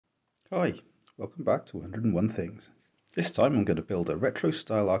Hi, welcome back to 101 Things. This time I'm going to build a retro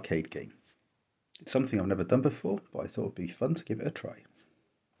style arcade game. It's something I've never done before, but I thought it would be fun to give it a try.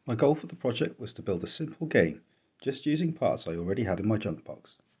 My goal for the project was to build a simple game, just using parts I already had in my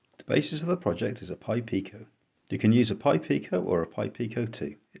Junkbox. The basis of the project is a Pi Pico. You can use a Pi Pico or a Pi Pico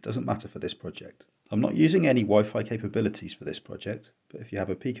 2, it doesn't matter for this project. I'm not using any Wi-Fi capabilities for this project, but if you have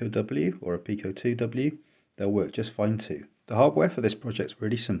a Pico W or a Pico 2W, they'll work just fine too. The hardware for this project is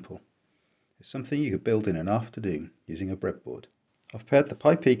really simple. It's something you could build in an afternoon using a breadboard. I've paired the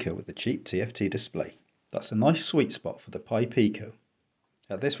Pi Pico with a cheap TFT display. That's a nice sweet spot for the Pi Pico.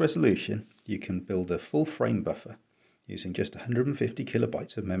 At this resolution, you can build a full frame buffer using just 150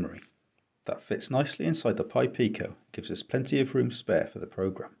 kilobytes of memory. That fits nicely inside the Pi Pico, gives us plenty of room spare for the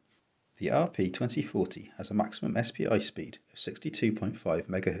program. The RP2040 has a maximum SPI speed of 62.5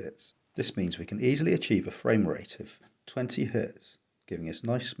 MHz. This means we can easily achieve a frame rate of 20 Hz. Giving us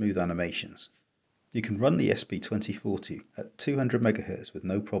nice smooth animations. You can run the SP2040 at 200 MHz with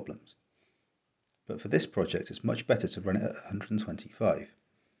no problems, but for this project it's much better to run it at 125.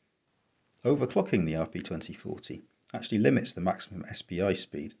 Overclocking the RP2040 actually limits the maximum SPI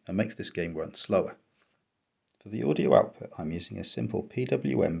speed and makes this game run slower. For the audio output I'm using a simple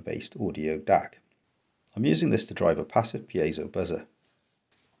PWM based audio DAC. I'm using this to drive a passive piezo buzzer.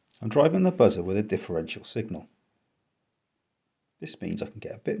 I'm driving the buzzer with a differential signal. This means I can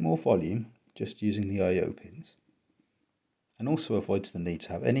get a bit more volume just using the I/O pins, and also avoids the need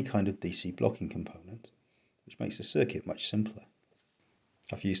to have any kind of DC blocking component, which makes the circuit much simpler.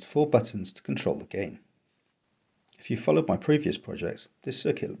 I've used 4 buttons to control the game. If you followed my previous projects, this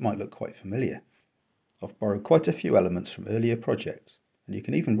circuit might look quite familiar. I've borrowed quite a few elements from earlier projects, and you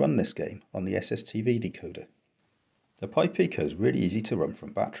can even run this game on the SSTV decoder. The Pi Pico is really easy to run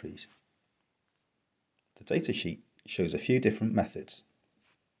from batteries. The datasheet shows a few different methods.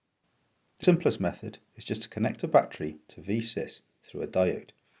 The simplest method is just to connect a battery to VSys through a diode.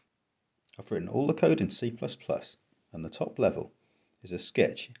 I've written all the code in C++, and the top level is a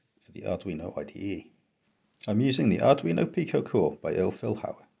sketch for the Arduino IDE. I'm using the Arduino Pico core by Earl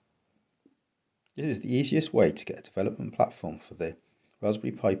Filhauer. This is the easiest way to get a development platform for the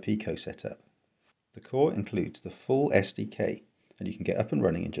Raspberry Pi Pico setup. The core includes the full SDK, and you can get up and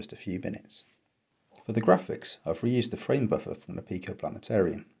running in just a few minutes. For the graphics, I've reused the frame buffer from the Pico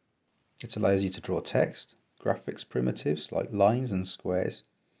Planetarium. It allows you to draw text, graphics primitives like lines and squares,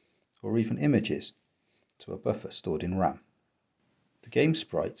 or even images to a buffer stored in RAM. The game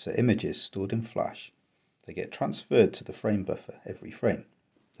sprites are images stored in Flash. They get transferred to the frame buffer every frame.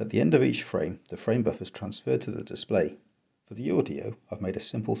 At the end of each frame, the frame buffer is transferred to the display. For the audio, I've made a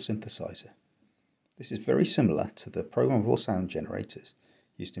simple synthesizer. This is very similar to the programmable sound generators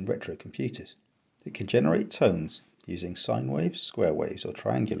used in retro computers. It can generate tones using sine waves, square waves, or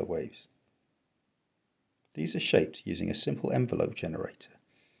triangular waves. These are shaped using a simple envelope generator.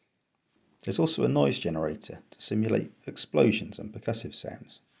 There's also a noise generator to simulate explosions and percussive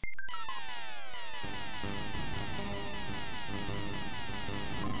sounds.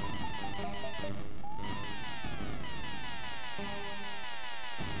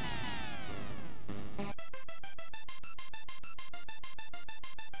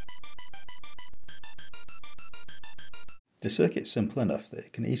 The circuit is simple enough that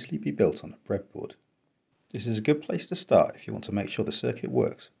it can easily be built on a breadboard. This is a good place to start if you want to make sure the circuit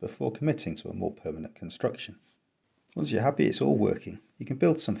works before committing to a more permanent construction. Once you're happy it's all working, you can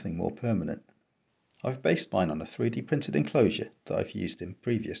build something more permanent. I've based mine on a 3D printed enclosure that I've used in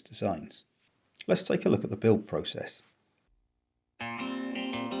previous designs. Let's take a look at the build process.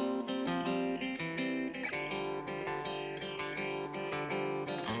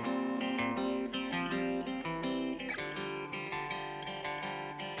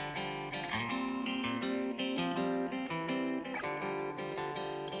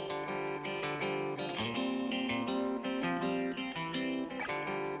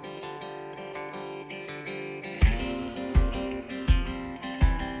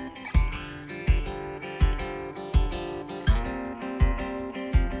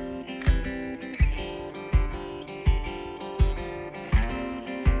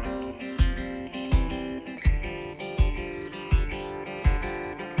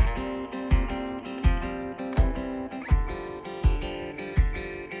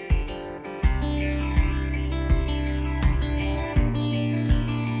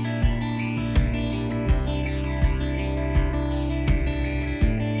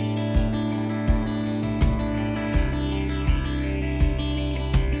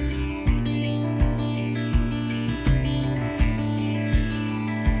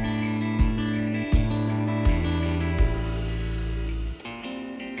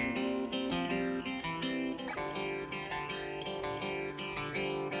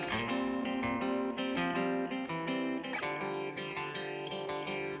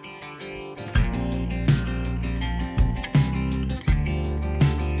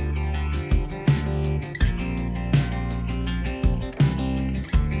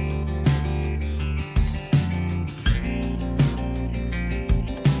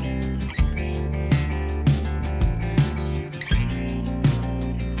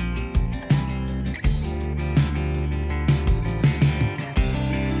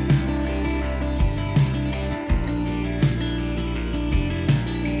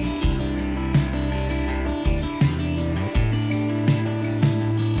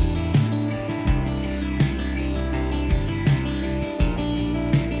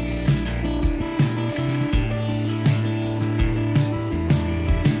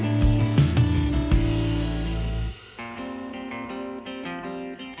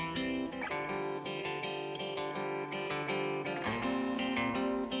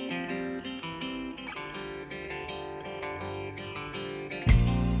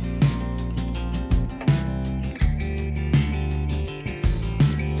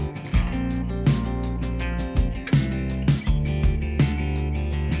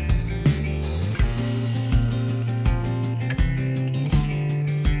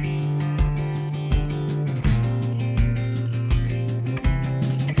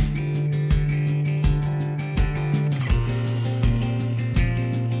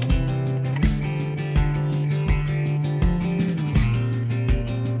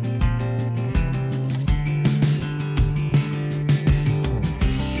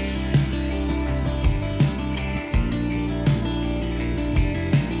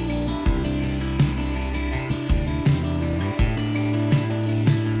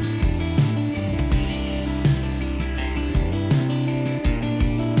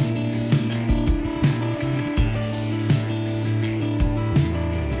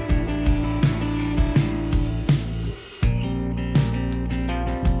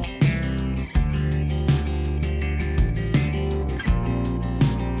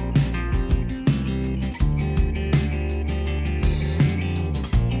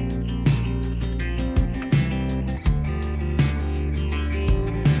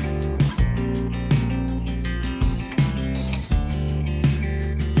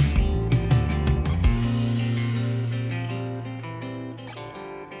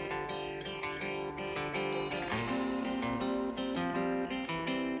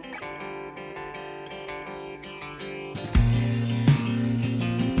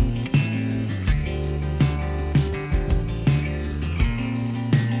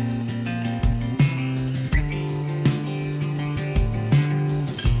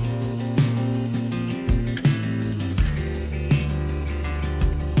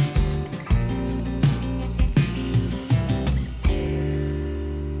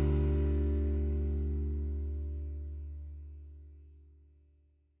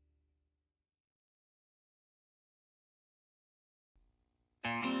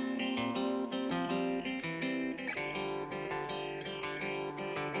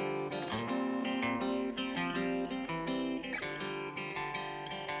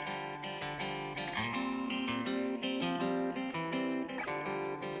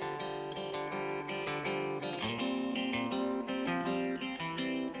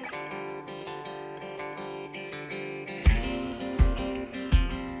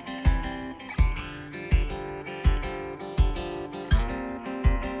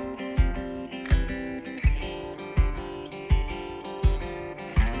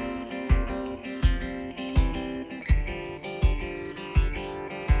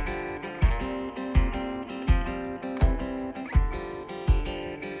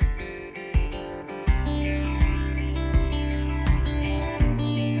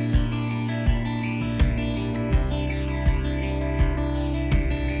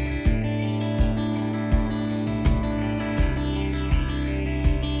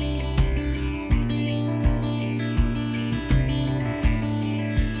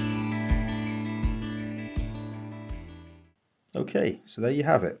 Okay, so there you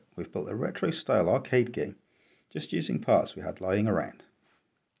have it. We've built a retro style arcade game just using parts we had lying around.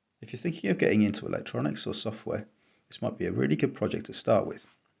 If you're thinking of getting into electronics or software, this might be a really good project to start with.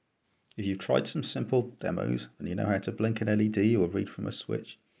 If you've tried some simple demos and you know how to blink an LED or read from a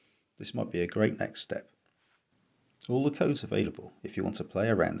switch, this might be a great next step. All the code's available if you want to play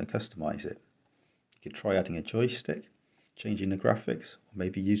around and customize it. You could try adding a joystick, changing the graphics, or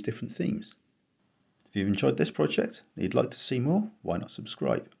maybe use different themes. If you've enjoyed this project and you'd like to see more, why not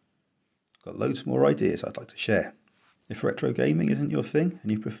subscribe? I've got loads more ideas I'd like to share. If retro gaming isn't your thing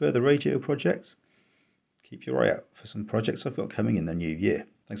and you prefer the radio projects, keep your eye out for some projects I've got coming in the new year.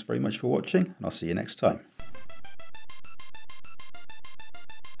 Thanks very much for watching, and I'll see you next time.